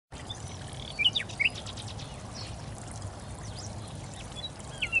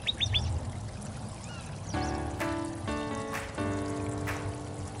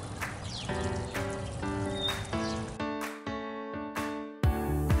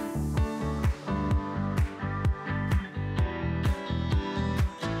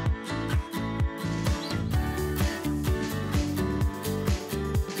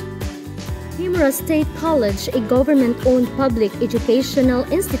Guimaras State College, a government-owned public educational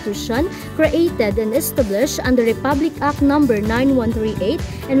institution created and established under Republic Act No. 9138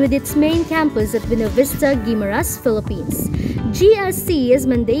 and with its main campus at Buena Vista, Guimaras, Philippines. GSC is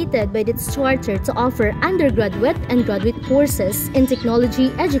mandated by its charter to offer undergraduate and graduate courses in technology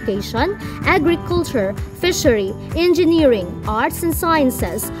education, agriculture, fishery, engineering, arts and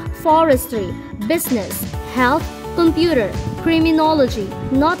sciences, forestry, business, health, computer, criminology,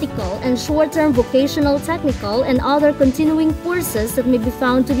 nautical, and short-term vocational technical and other continuing courses that may be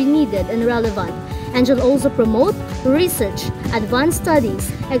found to be needed and relevant, and shall also promote research, advanced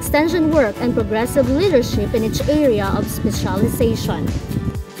studies, extension work, and progressive leadership in each area of specialization.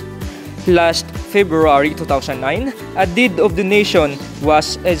 Last February 2009, a deed of donation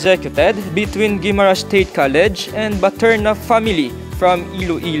was executed between Guimaras State College and Baterna family from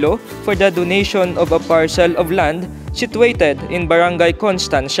Iloilo for the donation of a parcel of land situated in Barangay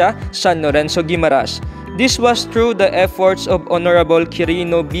Constancia, San Lorenzo, Guimaras. This was through the efforts of Honorable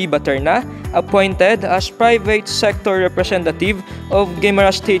Quirino B. Baterna, appointed as private sector representative of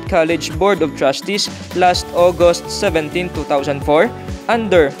Guimaras State College Board of Trustees last August 17, 2004,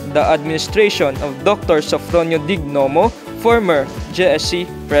 under the administration of Dr. Sofronio Dignomo, former GSC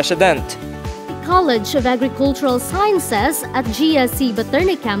President. College of Agricultural Sciences at GSC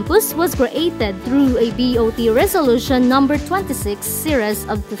Baterna campus was created through a BOT Resolution No. 26 Series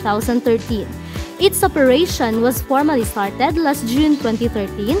of 2013. Its operation was formally started last June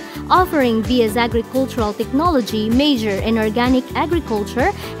 2013, offering BS Agricultural Technology major in Organic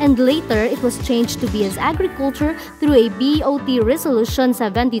Agriculture, and later it was changed to BS Agriculture through a BOT Resolution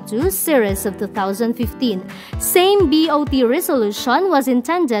 72 Series of 2015. Same BOT resolution was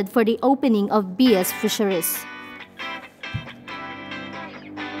intended for the opening of BS Fisheries.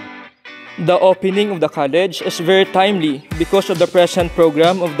 The opening of the college is very timely because of the present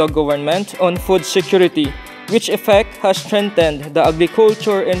program of the government on food security, which effect has strengthened the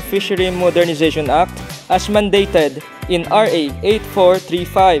Agriculture and Fishery Modernization Act as mandated in RA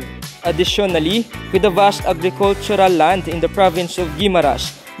 8435. Additionally, with the vast agricultural land in the province of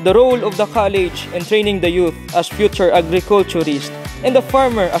Guimaras, the role of the college in training the youth as future agriculturists and the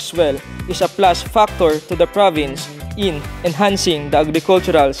farmer as well is a plus factor to the province in enhancing the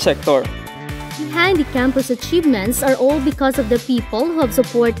agricultural sector. Behind the campus achievements are all because of the people who have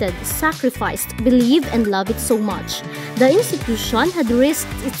supported, sacrificed, believed, and loved it so much. The institution had risked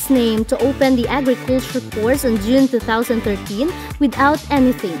its name to open the agriculture course in June 2013 without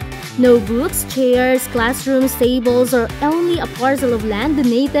anything. No books, chairs, classrooms, tables, or only a parcel of land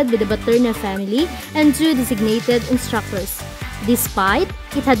donated by the Baterna family and 2 designated instructors. Despite,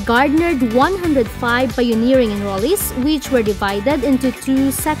 it had garnered 105 pioneering enrollees, which were divided into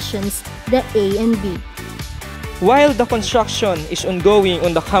 2 sections, the A and B. While the construction is ongoing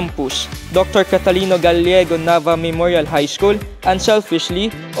on the campus, Dr. Catalino Gallego Nava Memorial High School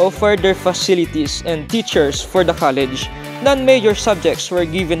unselfishly offered their facilities and teachers for the college. Non-major subjects were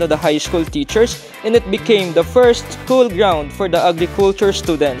given to the high school teachers, and it became the first school ground for the agriculture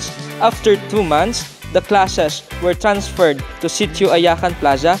students. After 2 months, the classes were transferred to Sitio Ayacan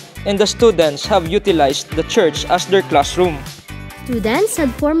Plaza, and the students have utilized the church as their classroom. Students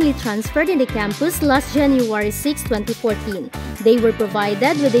had formally transferred in the campus last January 6, 2014. They were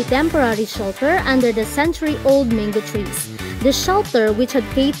provided with a temporary shelter under the century-old mango trees. The shelter, which had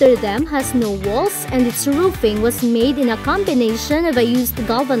catered them, has no walls, and its roofing was made in a combination of a used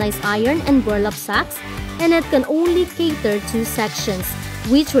galvanized iron and burlap sacks, and it can only cater 2 sections,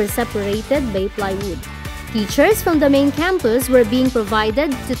 which were separated by plywood. Teachers from the main campus were being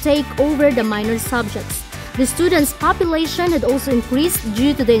provided to take over the minor subjects. The students' population had also increased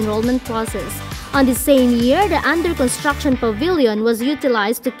due to the enrollment process. On the same year, the under-construction pavilion was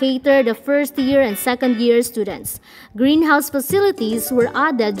utilized to cater the first-year and second-year students. Greenhouse facilities were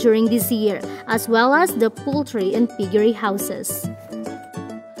added during this year, as well as the poultry and piggery houses.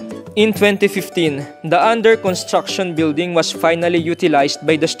 In 2015, the under-construction building was finally utilized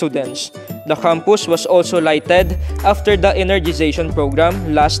by the students. The campus was also lighted after the energization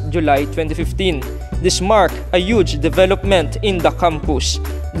program last July 2015. This marked a huge development in the campus.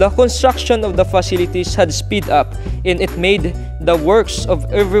 The construction of the facilities had speed up, and it made the works of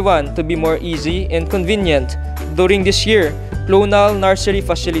everyone to be more easy and convenient. During this year, clonal nursery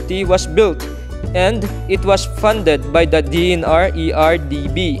facility was built, and it was funded by the DNR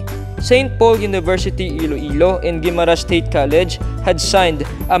ERDB. St. Paul University Iloilo and Guimaras State College had signed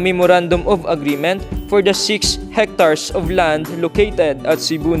a Memorandum of Agreement for the 6 hectares of land located at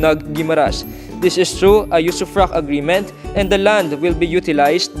Sibunag, Guimaras. This is through a usufruct agreement, and the land will be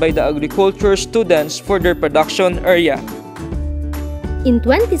utilized by the agriculture students for their production area. In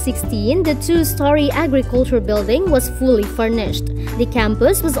 2016, the two-story agriculture building was fully furnished. The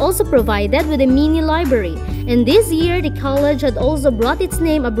campus was also provided with a mini library. And this year, the college had also brought its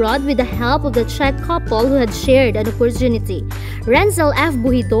name abroad with the help of the Czech couple who had shared an opportunity. Renzel F.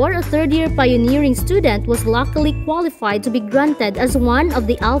 Buhidor, a third-year pioneering student, was luckily qualified to be granted as one of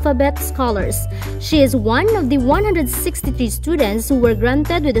the Alphabet Scholars. She is one of the 163 students who were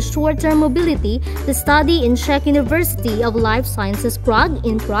granted with a short-term mobility to study in Czech University of Life Sciences Prague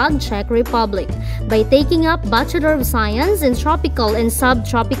in Prague, Czech Republic, by taking up Bachelor of Science in Tropical and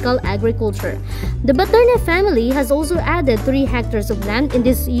Subtropical Agriculture. The Baterna family has also added 3 hectares of land in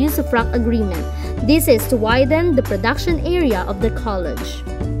this usufruct agreement. This is to widen the production area of the college.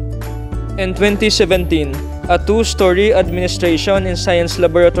 In 2017, a 2-story administration and science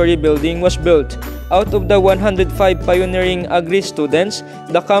laboratory building was built. Out of the 105 pioneering agri students,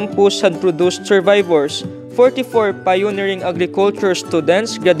 the campus had produced survivors. 44 pioneering agriculture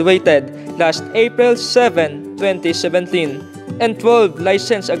students graduated last April 7, 2017, and 12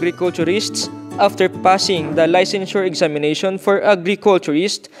 licensed agriculturists after passing the licensure examination for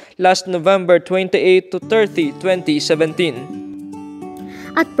agriculturists last November 28 to 30, 2017.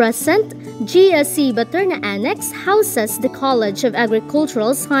 At present, GSC Baterna Annex houses the College of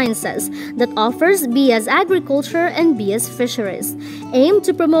Agricultural Sciences that offers BS Agriculture and BS Fisheries, aimed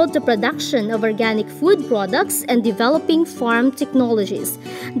to promote the production of organic food products and developing farm technologies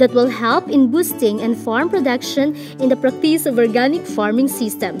that will help in boosting and farm production in the practice of organic farming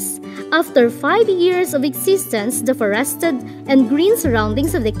systems. After 5 years of existence, the forested and green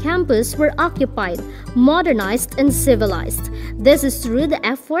surroundings of the campus were occupied, modernized, and civilized. This is through the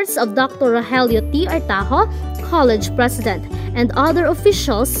efforts of Dr. Rogelio T. Artajo, college president, and other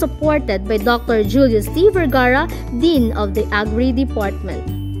officials supported by Dr. Julius T. Vergara, dean of the Agri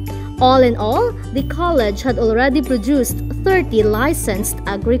Department. All in all, the college had already produced 30 licensed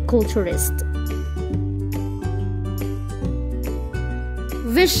agriculturists.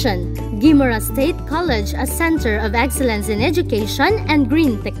 Vision: Guimaras State College, a center of excellence in education and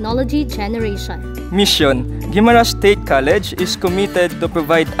green technology generation. Mission: Guimaras State College is committed to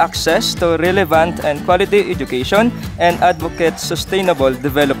provide access to relevant and quality education and advocate sustainable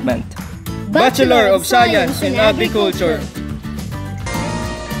development. Bachelor of Science in Agriculture.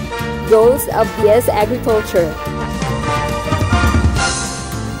 Goals of BS Agriculture: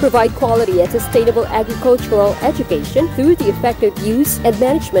 provide quality and sustainable agricultural education through the effective use and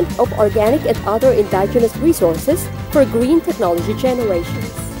management of organic and other indigenous resources for green technology generations.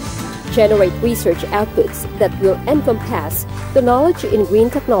 Generate research outputs that will encompass the knowledge in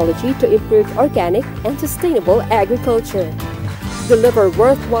green technology to improve organic and sustainable agriculture. Deliver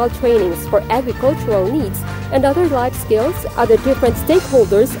worthwhile trainings for agricultural needs and other life skills of the different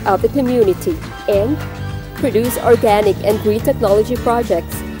stakeholders of the community. And produce organic and green technology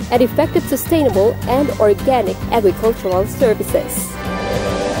projects and effective sustainable and organic agricultural services.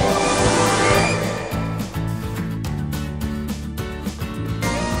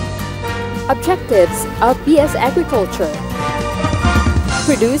 Objectives of BS Agriculture: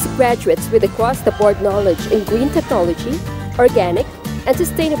 produce graduates with across-the-board knowledge in green technology, organic, and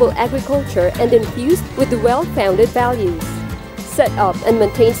sustainable agriculture and infused with well-founded values. Set up and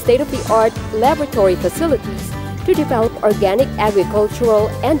maintain state-of-the-art laboratory facilities to develop organic agricultural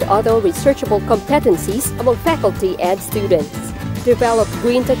and other researchable competencies among faculty and students. Develop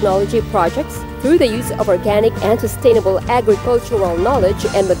green technology projects through the use of organic and sustainable agricultural knowledge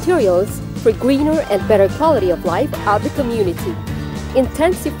and materials for greener and better quality of life of the community.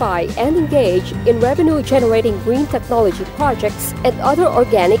 Intensify and engage in revenue-generating green technology projects and other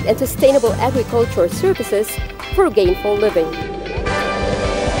organic and sustainable agriculture services for gainful living.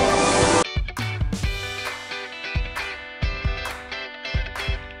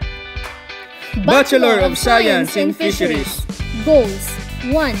 Bachelor of Science in Fisheries. Goals: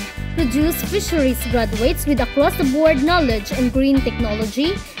 1. Produce fisheries graduates with across-the-board knowledge in green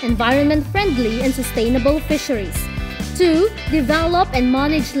technology, environment-friendly and sustainable fisheries. 2. Develop and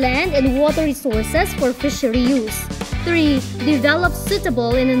manage land and water resources for fishery use. 3. Develop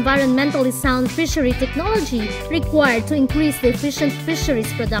suitable and environmentally sound fishery technology required to increase the efficient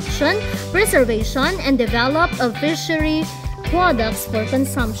fisheries production, preservation, and develop of fishery products for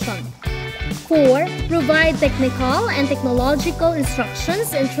consumption. 4. Provide technical and technological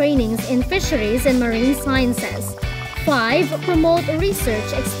instructions and trainings in fisheries and marine sciences. 5. Promote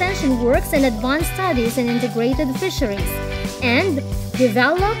research, extension works, and advanced studies in integrated fisheries. And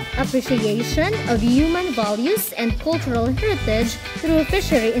develop appreciation of human values and cultural heritage through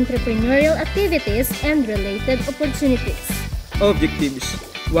fishery entrepreneurial activities and related opportunities. Objectives: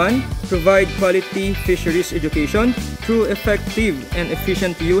 1. Provide quality fisheries education. through effective and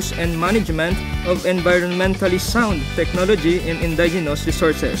efficient use and management of environmentally sound technology and indigenous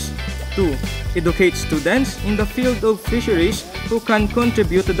resources. 2. Educate students in the field of fisheries who can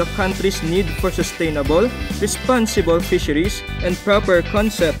contribute to the country's need for sustainable, responsible fisheries and proper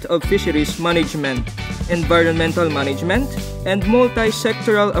concept of fisheries management, environmental management, and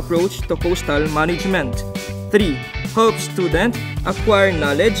multi-sectoral approach to coastal management. 3. Help students acquire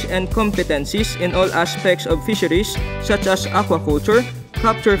knowledge and competencies in all aspects of fisheries such as aquaculture,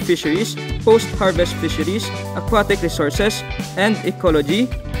 capture fisheries, post-harvest fisheries, aquatic resources, and ecology,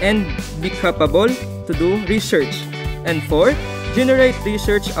 and be capable to do research. And 4. Generate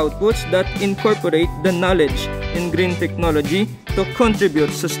research outputs that incorporate the knowledge in green technology to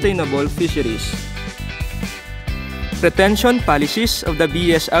contribute sustainable fisheries. Retention policies of the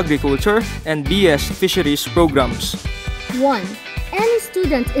BS Agriculture and BS Fisheries programs. 1. Any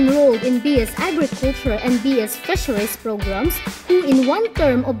student enrolled in BS Agriculture and BS Fisheries programs who in one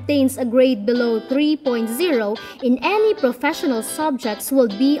term obtains a grade below 3.0 in any professional subjects will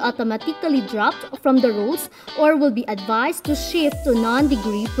be automatically dropped from the rolls or will be advised to shift to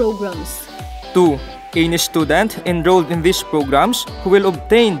non-degree programs. 2. Any student enrolled in these programs who will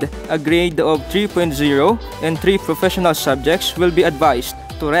obtain a grade of 3.0 in 3 professional subjects will be advised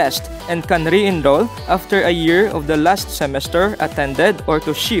to rest and can re-enroll after a year of the last semester attended or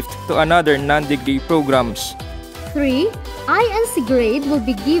to shift to another non-degree programs. 3. INC grade will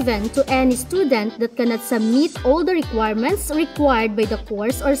be given to any student that cannot submit all the requirements required by the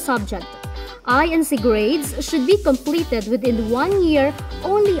course or subject. INC grades should be completed within 1 year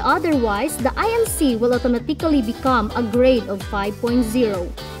only, otherwise the INC will automatically become a grade of 5.0.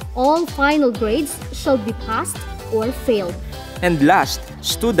 All final grades shall be passed or failed. And last,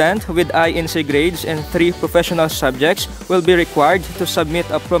 student with INC grades in 3 professional subjects will be required to submit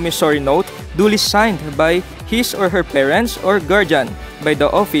a promissory note duly signed by his or her parents or guardian by the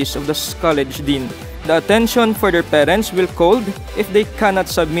office of the college dean. The attention for their parents will called if they cannot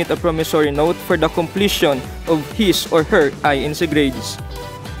submit a promissory note for the completion of his or her INC grades.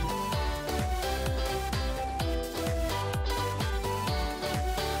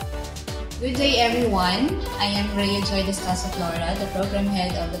 Good day everyone, I am Rhea Joy Descalzo Flora, the Program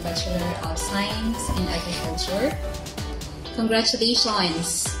Head of the Bachelor of Science in Agriculture.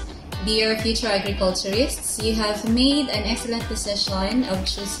 Congratulations, dear future agriculturists, you have made an excellent decision of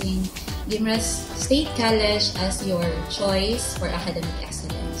choosing Guimaras State College as your choice for academic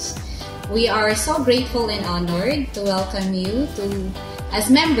excellence. We are so grateful and honored to welcome you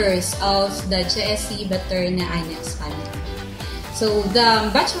as members of the JSC Baterna Annex family. So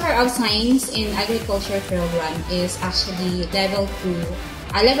the Bachelor of Science in Agriculture program is actually level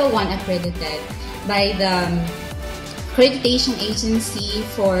 1 accredited by the accreditation agency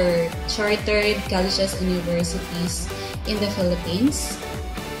for chartered colleges and universities in the Philippines.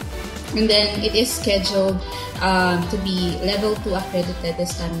 And then it is scheduled to be level 2 accredited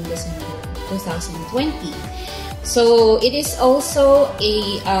this time in December 2020. So it is also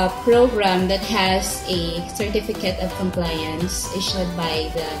a program that has a certificate of compliance issued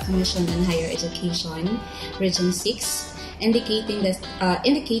by the Commission on Higher Education, Region 6, indicating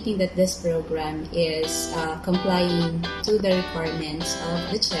that this program is complying to the requirements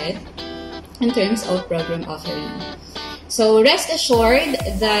of the CHED in terms of program offering. So rest assured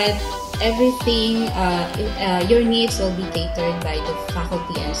that everything, your needs will be catered by the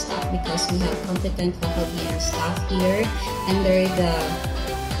faculty and staff, because we have competent faculty and staff here under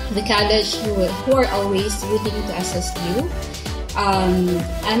the college who are always willing to assist you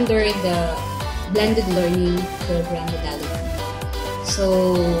under the blended learning program modality.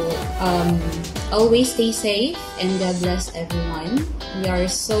 So always stay safe and God bless everyone. We are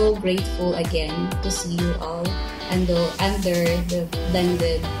so grateful again to see you all under the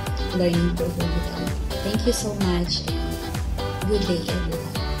blended learning program modality. Thank you so much and good day everyone.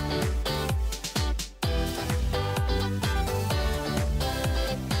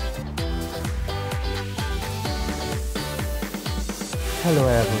 Hello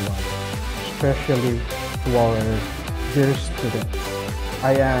everyone, especially to our dear students.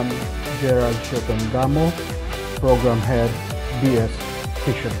 I am Gerald Shotongamo, Program Head, BS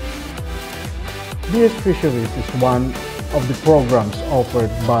Fisheries. BS Fisheries is one of the programs offered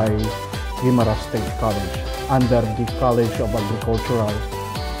by Guimaras State College under the College of Agricultural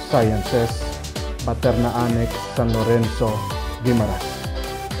Sciences, Baterna Annex, San Lorenzo, Guimaras.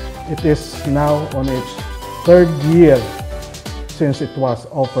 It is now on its 3rd year since it was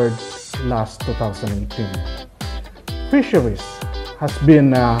offered last 2018. Fisheries has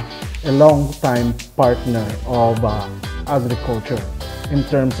been a long-time partner of agriculture in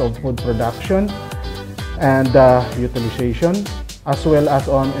terms of food production and utilization, as well as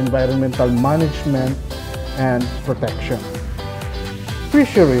on environmental management and protection.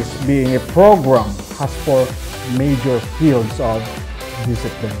 Fisheries, being a program, has four major fields of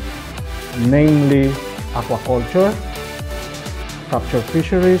discipline, namely aquaculture, capture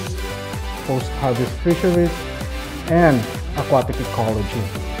fisheries, post-harvest fisheries, and aquatic ecology.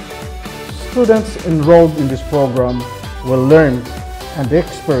 Students enrolled in this program will learn and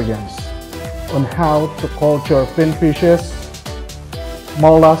experience on how to culture finfishes,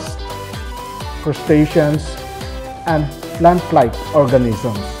 mollusks, crustaceans, and plant-like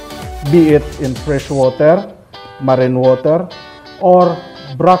organisms, be it in freshwater, marine water, or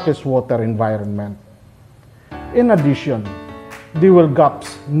brackish water environment. In addition, they will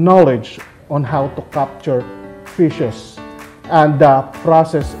grasp knowledge on how to capture fishes and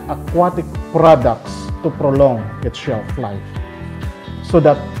process aquatic products to prolong its shelf life, so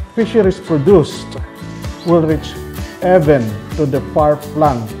that fisheries produced will reach even to the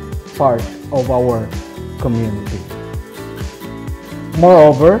far-flung part of our community.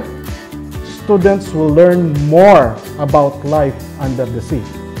 Moreover, students will learn more about life under the sea,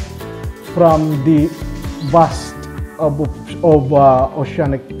 from the vast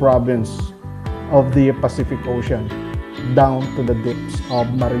oceanic province of the Pacific Ocean down to the depths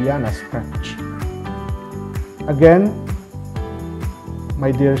of Marianas Trench. Again,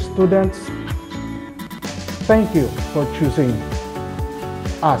 my dear students, thank you for choosing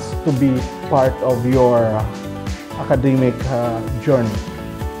us to be part of your academic journey.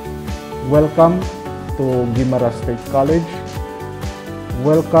 Welcome to Guimaras State College.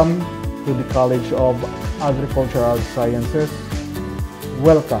 Welcome to the College of Agricultural Sciences.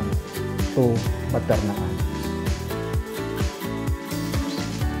 Welcome to Baterna.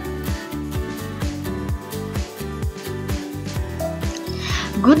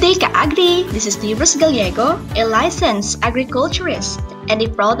 Good day, Ka-Agri! This is Libros Gallego, a licensed agriculturist and a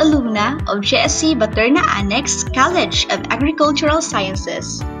proud alumna of GSC Baterna Annex College of Agricultural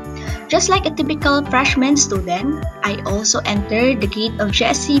Sciences. Just like a typical freshman student, I also entered the gate of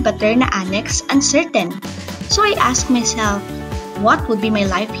GSC Baterna Annex uncertain. So I asked myself, what would be my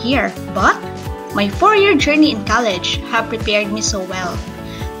life here? But my 4-year journey in college have prepared me so well.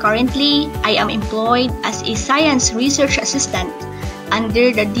 Currently, I am employed as a science research assistant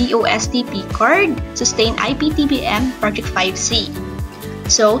under the DOSTP card Sustain IPTBM Project 5C.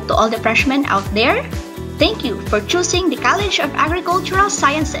 So, to all the freshmen out there, thank you for choosing the College of Agricultural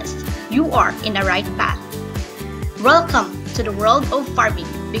Sciences. You are in the right path. Welcome to the world of farming,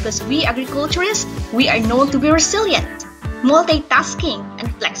 because we agriculturists, we are known to be resilient, multitasking,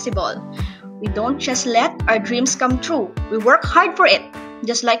 and flexible. We don't just let our dreams come true. We work hard for it,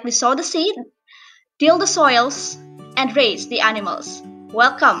 just like we sow the seed, till the soils, and raise the animals.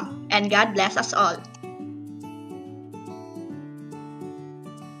 Welcome, and God bless us all.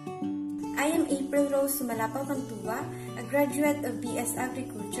 I am April Rose Sumalapa Pantua, a graduate of BS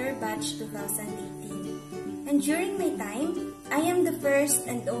Agriculture Batch 2018. And during my time, I am the first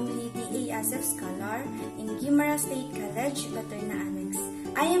and only DASF scholar in Guimaras State College, Baterna Annex.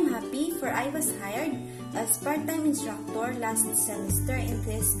 I am happy for I was hired as part-time instructor last semester in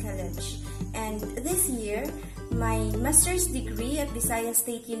this college. And this year, my master's degree at Visayas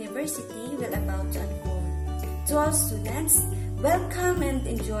State University will about to unfold. To all students, welcome and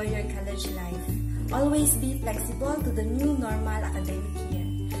enjoy your college life. Always be flexible to the new normal academic year.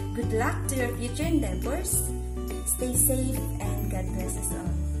 Good luck to your future endeavors. Stay safe and God bless us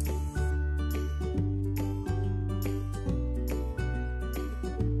all.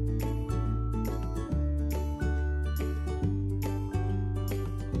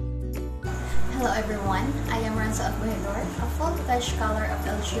 Hello everyone, I am Ranza Abuhedor, a full-fledged scholar of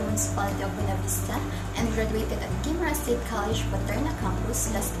LGU Municipality of Buena Vista and graduated at Guimaras State College, Baterna Campus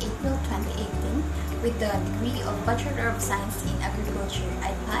last April 2018 with the degree of Bachelor of Science in Agriculture.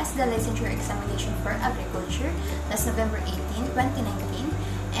 I passed the licensure examination for Agriculture last November 18, 2019,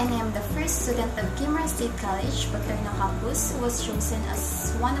 and I am the first student of Guimaras State College, Baterna Campus who was chosen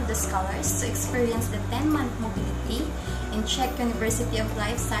as one of the scholars to experience the 10-month mobility in Czech University of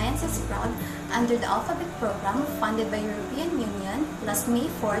Life Sciences Prague under the Alphabet Program funded by European Union last May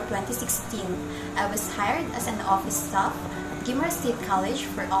 4, 2016. I was hired as an office staff at Guimaras State College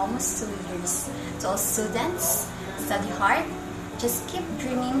for almost 2 years. To all students, study hard, just keep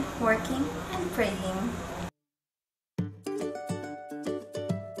dreaming, working, and praying.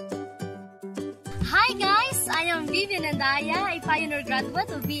 Hi guys, I am V Vivian Andaya, a pioneer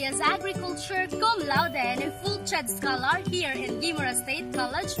graduate of BS Agriculture, cum laude, and a full-ched scholar here in Guimaras State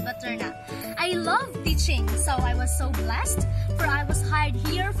College, Baterna. I love teaching, so I was so blessed, for I was hired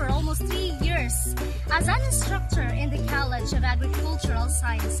here for almost 3 years as an instructor in the College of Agricultural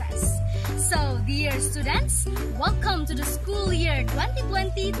Sciences. So, dear students, welcome to the school year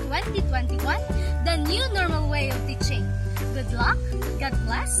 2020-2021, the new normal way of teaching. Good luck, God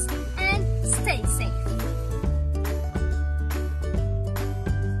bless, and stay safe.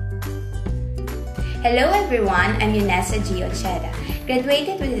 Hello everyone, I'm Yunesa G. Ocheda,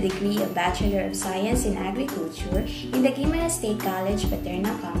 graduated with a degree of Bachelor of Science in Agriculture in the Guimaras State College, Baterna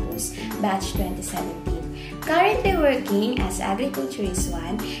Campus, Batch 2017. Currently working as Agriculturist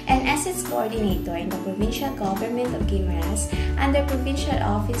 1 and Assets Coordinator in the Provincial Government of Guimaras under Provincial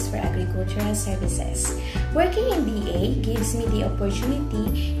Office for Agricultural Services. Working in BA gives me the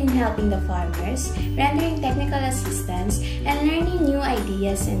opportunity in helping the farmers, rendering technical assistance, and learning new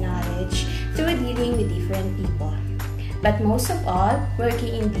ideas and knowledge through dealing with different people. But most of all,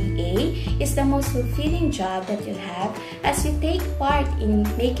 working in DA is the most fulfilling job that you'll have as you take part in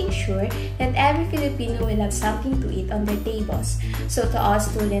making sure that every Filipino will have something to eat on their tables. So to all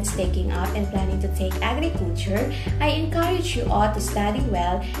students taking up and planning to take agriculture, I encourage you all to study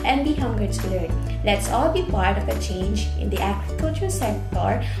well and be hungry to learn. Let's all be part of a change in the agriculture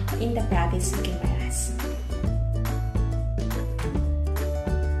sector in the province of Guimaras.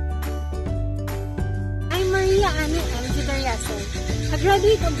 Maria Anne M. Gidariaso, a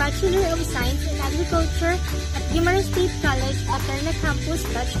graduate of Bachelor of Science in Agriculture at Guimaras State College, Baterna Campus,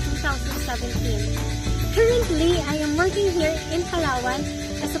 Batch 2017. Currently, I am working here in Palawan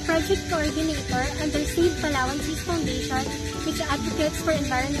as a project coordinator under Save Palawan Seas Foundation, which advocates for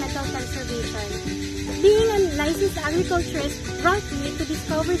environmental conservation. Being a licensed agriculturist brought me to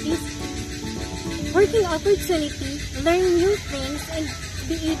discover this working opportunity, learn new things, and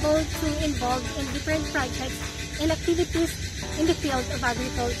be able to involve in different projects and activities in the field of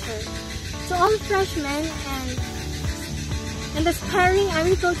agriculture. To all freshmen and aspiring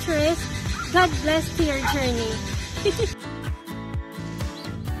agriculturists, God bless to your journey.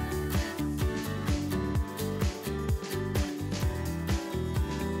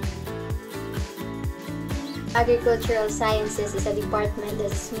 Agricultural Sciences is a department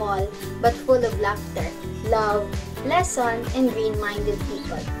that is small but full of laughter, love, lesson, and green-minded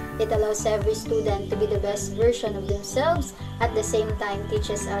people. It allows every student to be the best version of themselves, at the same time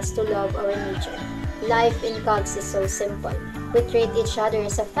teaches us to love our nature. Life in COGS is so simple. We treat each other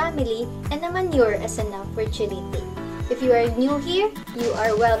as a family and a manure as an opportunity. If you are new here, you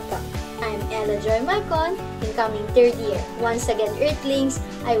are welcome. I'm Ella Joy Marcon, incoming 3rd year. Once again, Earthlings,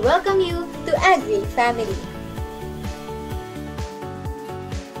 I welcome you to Agri Family.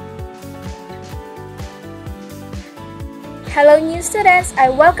 Hello new students! I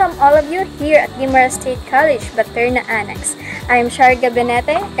welcome all of you here at Guimaras State College, Baterna Annex. I am Sharga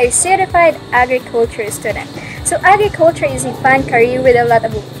Benete, a certified agriculture student. So agriculture is a fun career with a lot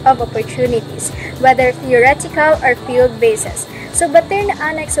of opportunities, whether theoretical or field-based. So Baterna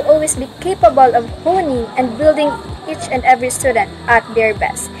Annex will always be capable of honing and building each and every student at their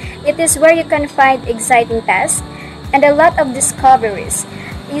best. It is where you can find exciting tasks and a lot of discoveries.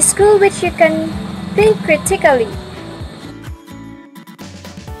 A school which you can think critically.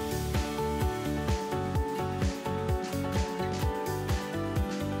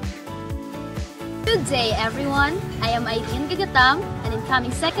 Good day everyone, I am Aileen Gagatam, an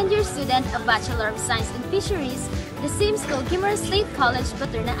incoming 2nd year student of Bachelor of Science in Fisheries, the same school Guimaras State College,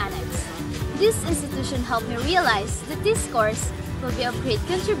 Baterna Annex. This institution helped me realize that this course will be of great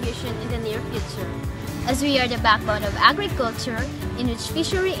contribution in the near future. As we are the backbone of agriculture, in which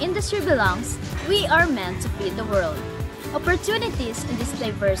fishery industry belongs, we are meant to feed the world. Opportunities in this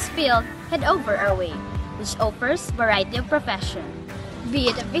diverse field head over our way, which offers variety of profession. Be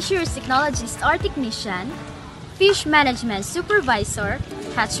it a fisheries technologist or technician, fish management supervisor,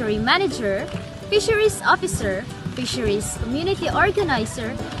 hatchery manager, fisheries officer, fisheries community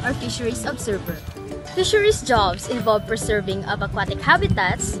organizer, or fisheries observer. Fisheries jobs involve preserving of aquatic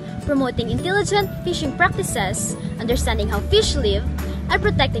habitats, promoting intelligent fishing practices, understanding how fish live, and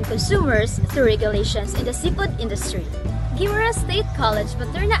protecting consumers through regulations in the seafood industry. Guimaras State College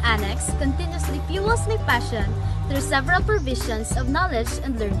Baterna Annex continuously fuels my passion through several provisions of knowledge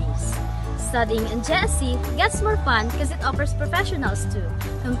and learnings. Studying in GSC gets more fun because it offers professionals too,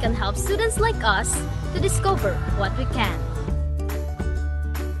 whom can help students like us to discover what we can.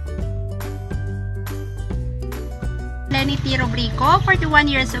 Lenny T. Robrico, 41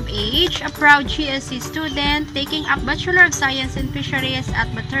 years of age, a proud GSC student taking up Bachelor of Science in Fisheries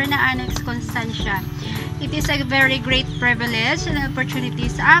at Baterna Annex, Constancia. It is a very great privilege and opportunity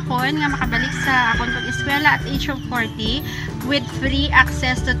sa akon nga makabalik sa akon pag-eskwela at age of 40 with free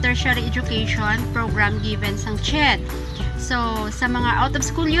access to tertiary education program given sang CHED. So, sa mga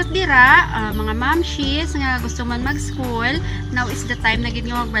out-of-school youth dira, mga mamshis nga gusto man mag-school, now is the time na gid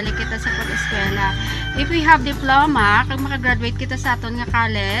nga magbalik kita sa pag-eskwela. If we have diploma, kag makagraduate kita sa aton nga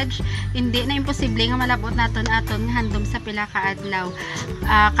college, hindi na imposible nga malabot naton aton nga handom sa pila ka adlaw.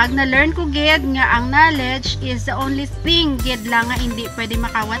 Kag na-learn ko gid nga ang knowledge is the only thing gid lang nga hindi pwede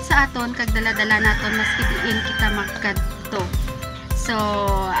makawat sa aton kag dala-dala naton maski diin kita magkadto. So,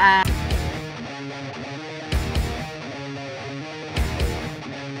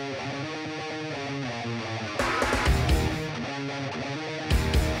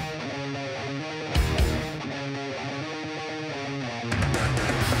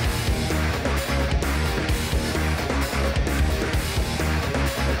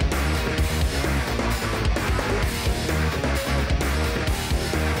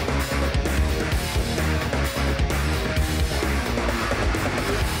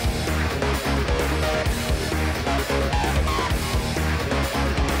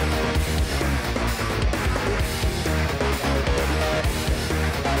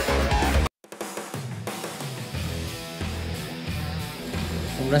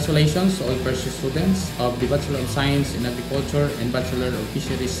 Congratulations to all first year students of the Bachelor of Science in Agriculture and Bachelor of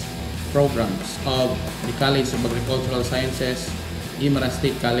Fisheries programs of the College of Agricultural Sciences, Guimaras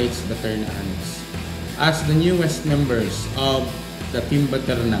State College, Baterna, Annex. As the newest members of the Team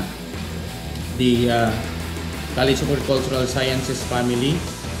Baterna, the College of Agricultural Sciences family,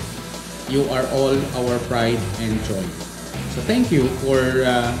 you are all our pride and joy. So thank you for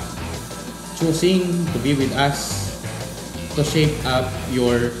choosing to be with us to shape up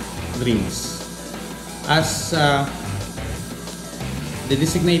your dreams. As the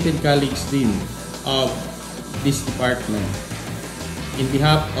designated college dean of this department, in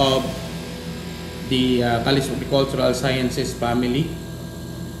behalf of the College of Agricultural Sciences family,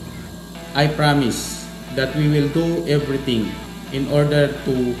 I promise that we will do everything in order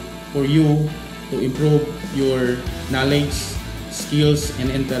for you to improve your knowledge, skills, and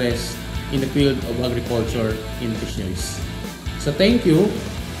interest in the field of agriculture and fisheries. So thank you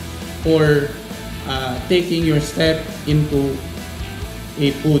for taking your step into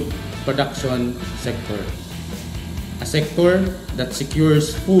a food production sector. A sector that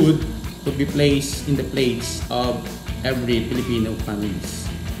secures food to be placed in the plates of every Filipino families.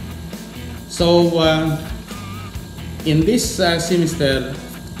 So in this semester,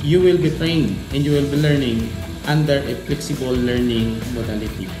 you will be trained and you will be learning under a flexible learning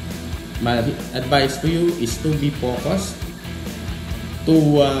modality. My advice to you is to be focused,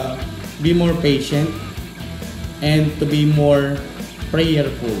 to be more patient, and to be more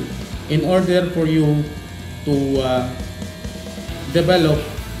prayerful in order for you to develop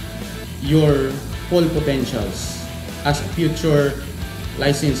your full potentials as a future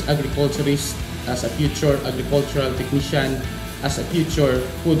licensed agriculturist, as a future agricultural technician, as a future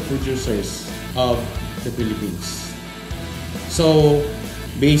food producers of the Philippines. So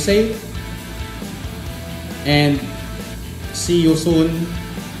be safe and see you soon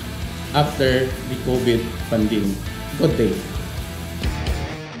after the COVID pandemic. Good day.